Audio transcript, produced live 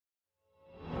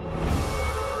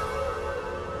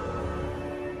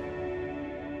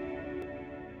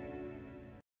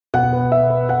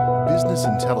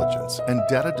business intelligence and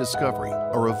data discovery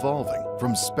are evolving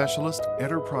from specialist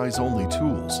enterprise-only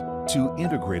tools to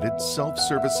integrated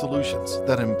self-service solutions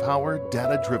that empower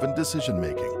data-driven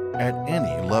decision-making at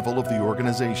any level of the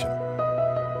organization.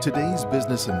 Today's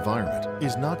business environment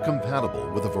is not compatible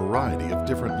with a variety of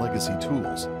different legacy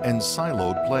tools and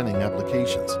siloed planning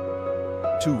applications.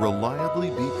 To reliably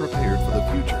be prepared for the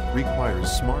future requires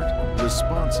smart,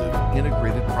 responsive,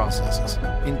 integrated processes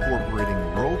incorporating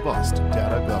robust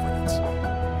data governance.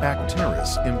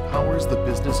 Acterys empowers the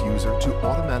business user to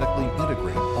automatically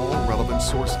integrate all relevant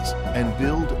sources and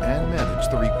build and manage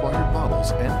the required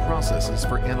models and processes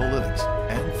for analytics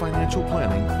and financial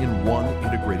planning in one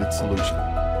integrated solution,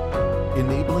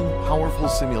 enabling powerful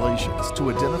simulations to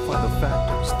identify the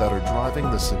factors that are driving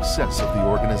the success of the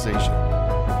organization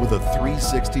with a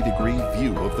 360-degree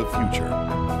view of the future.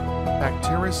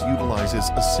 Acterys utilizes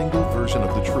a single version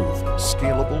of the truth,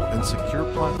 scalable and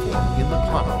secure platform in the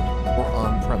cloud or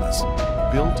on-premise,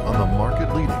 built on the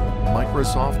market-leading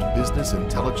Microsoft Business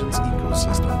Intelligence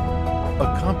ecosystem.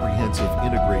 A comprehensive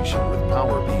integration with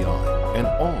Power BI and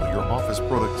all your office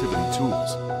productivity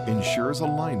tools ensures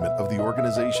alignment of the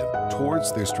organization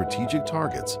towards their strategic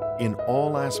targets in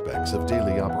all aspects of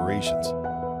daily operations,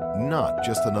 not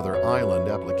just another island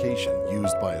application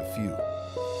used by a few.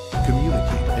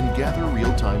 Communicate and gather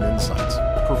real-time insights,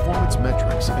 performance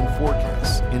metrics and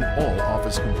forecasts in all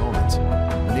Office components,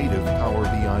 native Power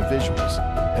BI visuals,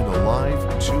 and a live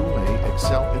two-way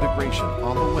Excel integration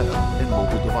on the web and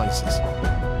mobile devices.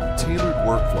 Tailored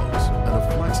workflows and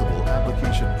a flexible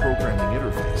application programming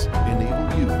interface enable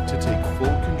you to take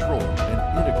full control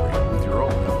and integrate with your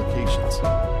own applications.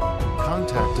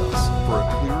 Contact us for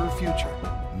a clearer future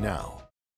now.